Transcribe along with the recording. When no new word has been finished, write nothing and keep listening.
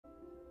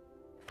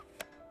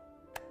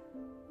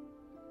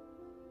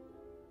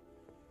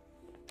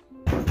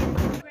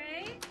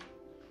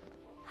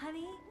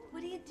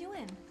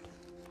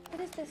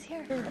this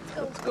here. Let's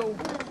go. Let's go.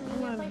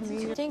 Come on,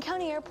 honey. Dane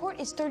County Airport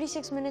is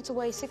 36 minutes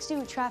away, 60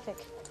 with traffic.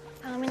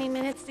 How many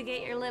minutes to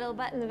get your little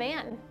butt in the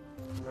van?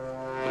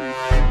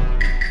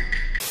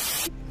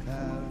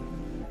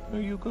 Are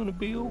you gonna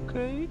be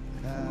okay?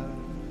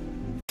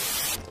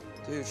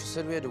 Dude, she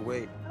said we had to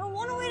wait. I don't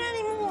want to wait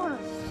anymore.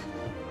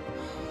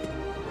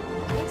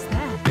 What's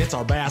that? It's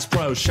our Bass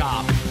Pro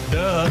Shop.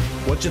 Duh,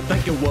 what you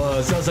think it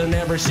was? Doesn't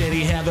every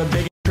city have a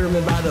big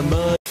determined by the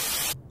mud?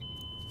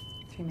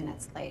 3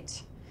 minutes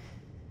late.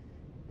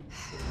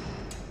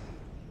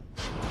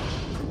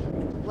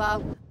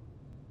 Well,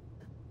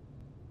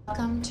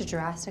 welcome to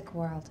Jurassic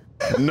World.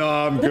 No,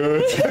 I'm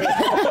good.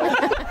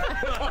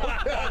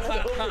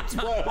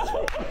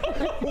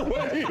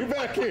 Why are you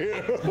back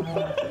here?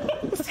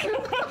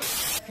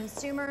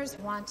 Consumers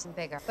want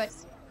bigger, but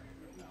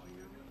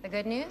the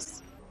good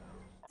news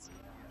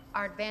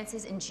are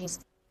advances in cheese.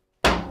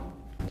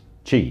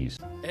 Cheese.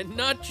 And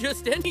not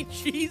just any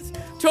cheese,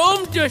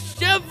 Tom de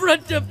Chevre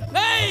de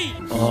Pay!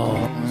 Oh,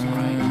 that's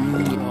right.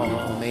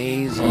 Oh,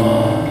 amazing.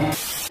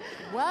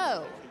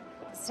 Whoa,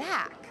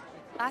 Zach.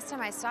 Last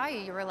time I saw you,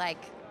 you were like...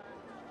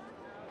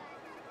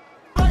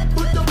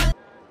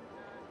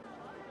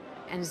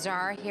 And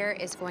Zara here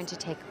is going to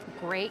take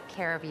great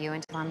care of you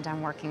until I'm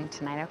done working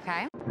tonight,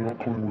 okay? You're not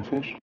coming with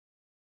us?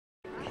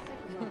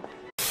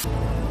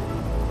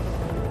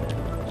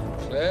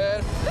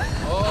 Claire.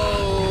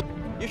 Oh.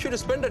 You should have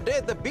spent a day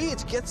at the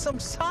beach. Get some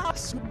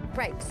sauce.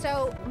 Right,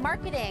 so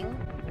marketing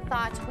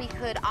thought we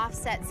could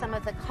offset some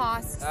of the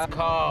costs.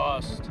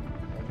 Cost.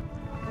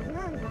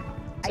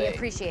 I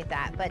appreciate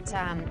that, but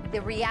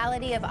the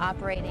reality of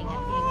operating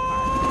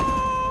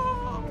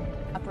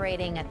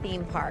a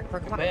theme park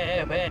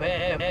requires...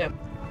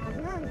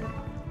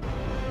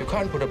 You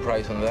can't put a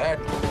price on that.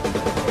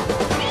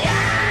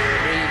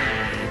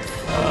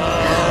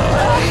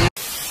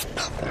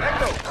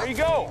 Echo, there you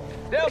go.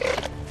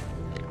 Delta.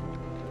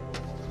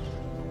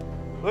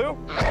 Blue?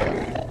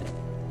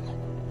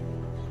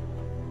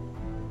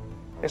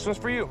 This one's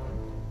for you.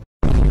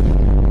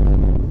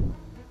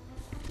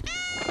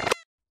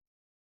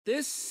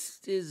 This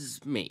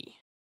is me.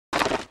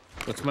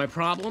 What's my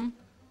problem?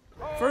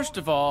 First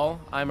of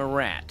all, I'm a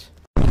rat.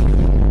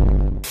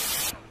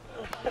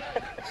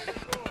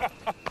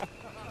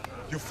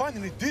 You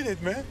finally did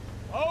it, man.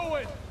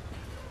 Owen!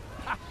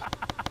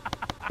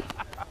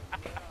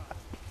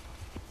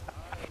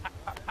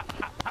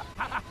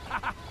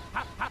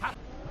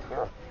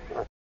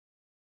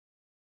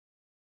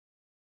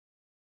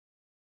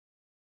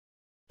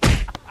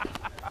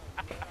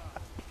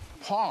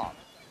 Palm.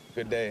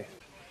 Good day.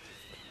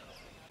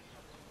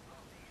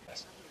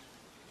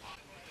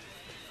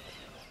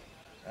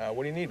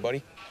 What do you need,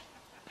 buddy?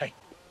 Hey.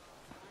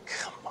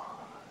 Come on.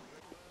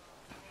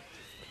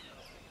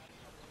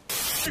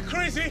 You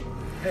crazy?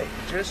 Hey,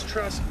 just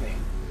trust me.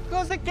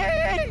 Close the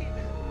gate!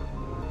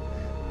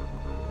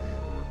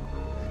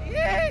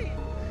 Yay!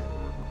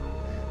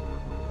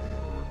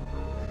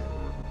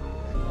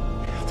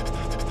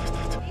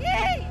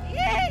 Yay!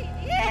 Yay!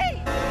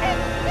 Yay!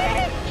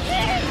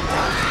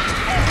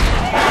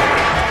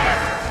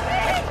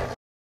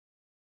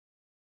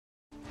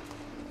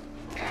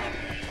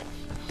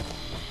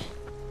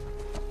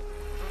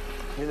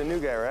 You're the new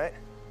guy, right?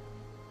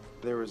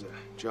 There was a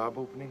job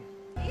opening.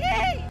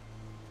 Yay!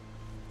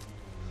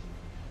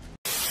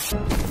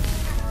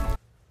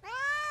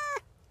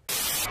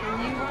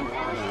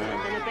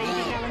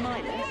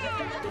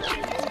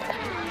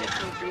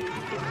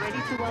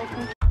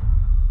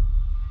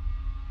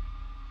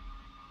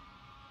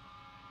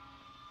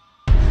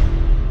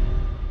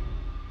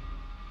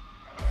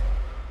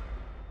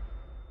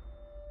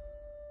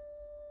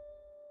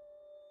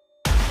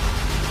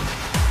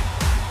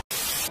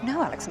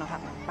 No, Alex not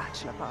having a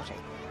bachelor party.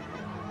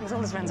 Because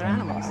all his friends are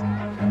animals.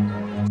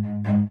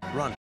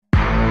 Run.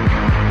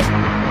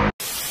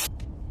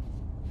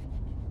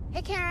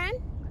 Hey,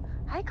 Karen.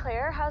 Hi,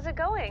 Claire. How's it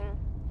going?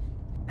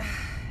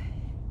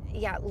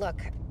 Yeah, look.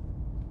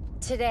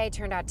 Today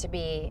turned out to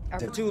be a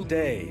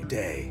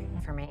Day.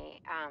 for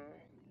me.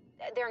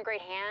 They're in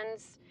great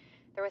hands.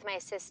 They're with my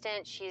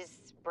assistant.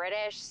 She's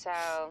British, so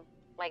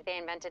like they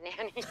invented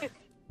nannies.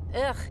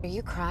 Ugh. Are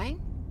you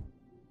crying?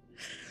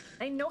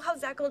 I know how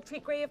Zach will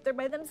treat Gray if they're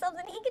by themselves,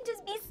 and he can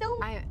just be so...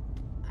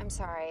 I'm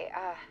sorry.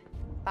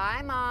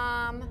 Bye,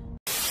 Mom.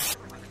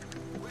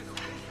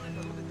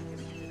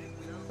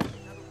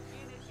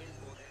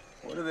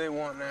 What do they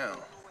want now?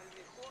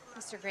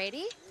 Mr.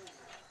 Grady,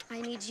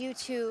 I need you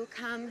to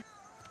come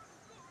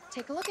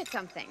take a look at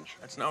something.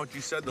 That's not what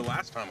you said the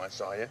last time I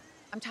saw you.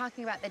 I'm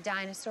talking about the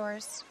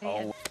dinosaurs.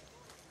 Oh.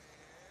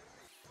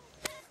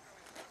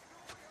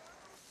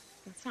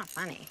 It's not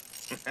funny.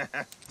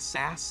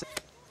 Sass.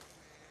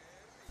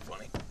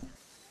 Funny.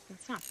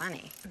 It's not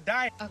funny.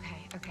 Die.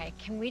 Okay.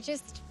 Can we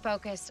just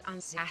focus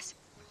on sass?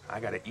 I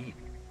gotta eat.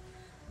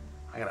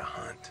 I gotta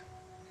hunt.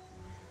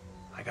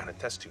 I got a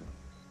test tube.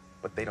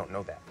 But they don't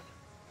know that.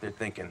 They're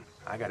thinking,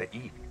 I gotta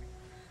eat.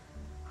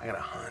 I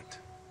gotta hunt.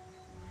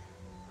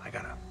 I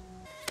gotta...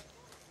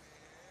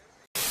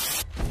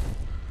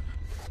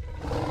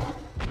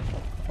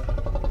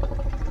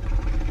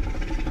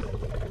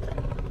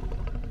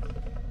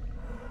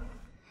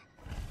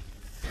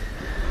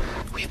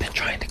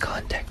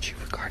 contact you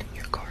regarding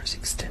your car's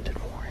extended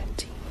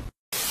warranty.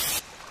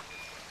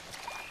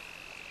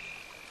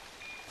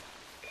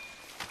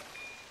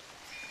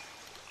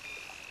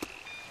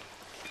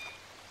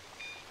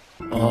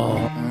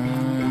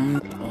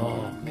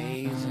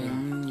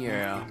 Amazing.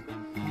 Yeah.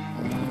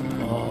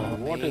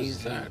 What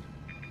is that?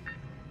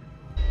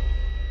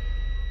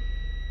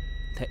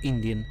 The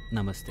Indian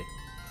Namaste.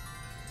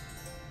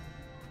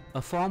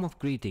 A form of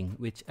greeting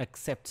which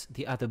accepts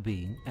the other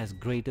being as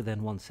greater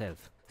than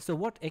oneself. So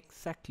what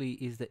exactly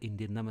is the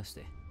Indian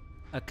Namaste?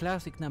 A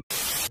classic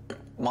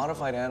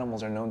Modified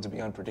animals are known to be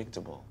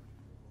unpredictable.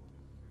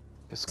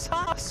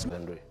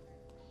 Henry.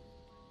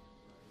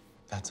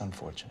 That's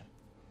unfortunate.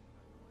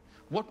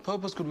 What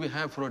purpose could we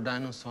have for a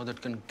dinosaur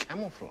that can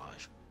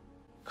camouflage?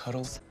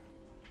 Cuddles.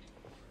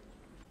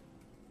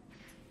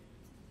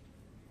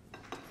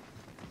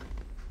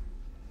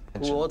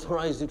 Who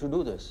authorized you to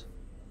do this?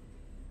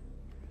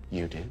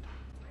 You did.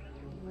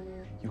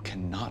 You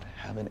cannot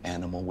have an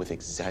animal with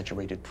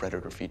exaggerated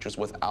predator features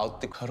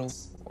without the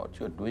cuddles. What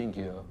you're doing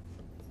here,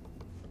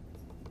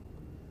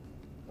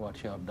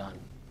 what you have done.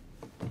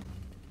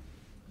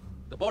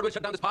 The board will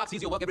shut down this park,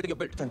 seize your work, everything you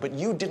built. But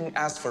you didn't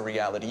ask for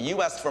reality.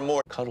 You asked for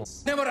more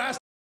cuddles. Never asked.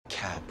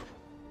 Cap.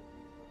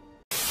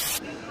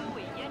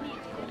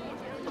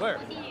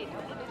 Where?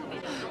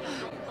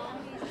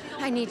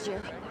 I need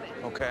you.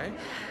 Okay.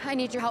 I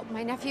need your help.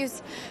 My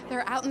nephews,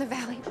 they're out in the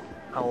valley.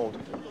 How old?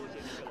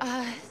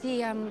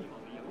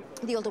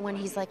 The older one,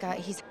 he's like,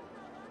 he's...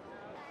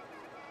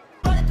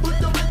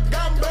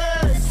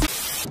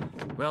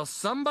 Well,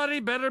 somebody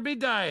better be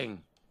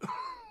dying.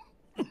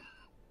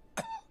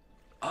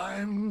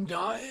 I'm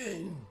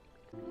dying.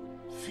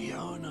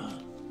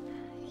 Fiona,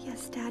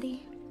 Yes,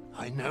 Daddy.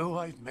 I know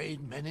I've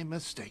made many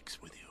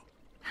mistakes with you.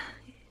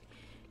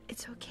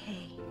 It's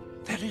okay.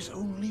 There is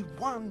only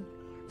one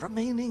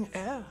remaining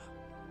heir.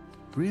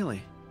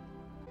 Really?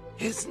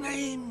 His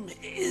name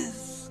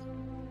is...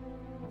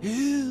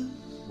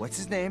 What's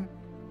his name?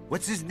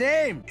 What's his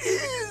name?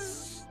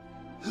 Is...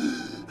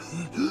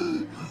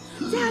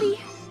 Daddy!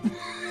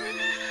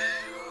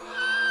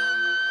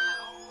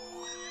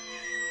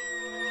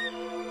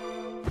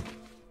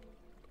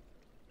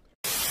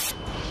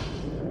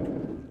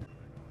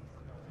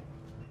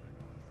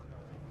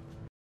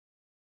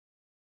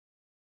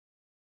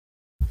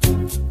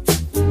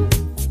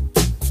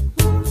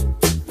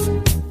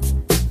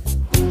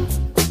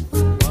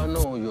 I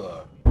know you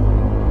are.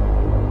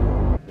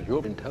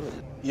 You're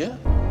intelligent. Yeah?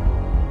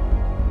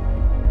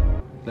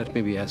 Let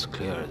me be as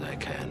clear as I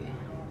can.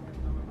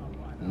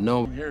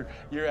 No.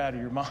 You're out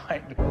of your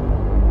mind.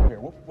 Here,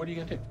 what are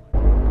you gonna do?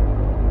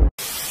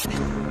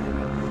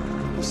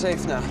 We're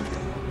safe now.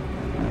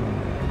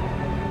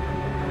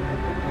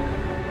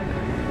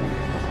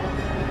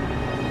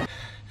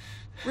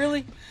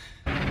 Really?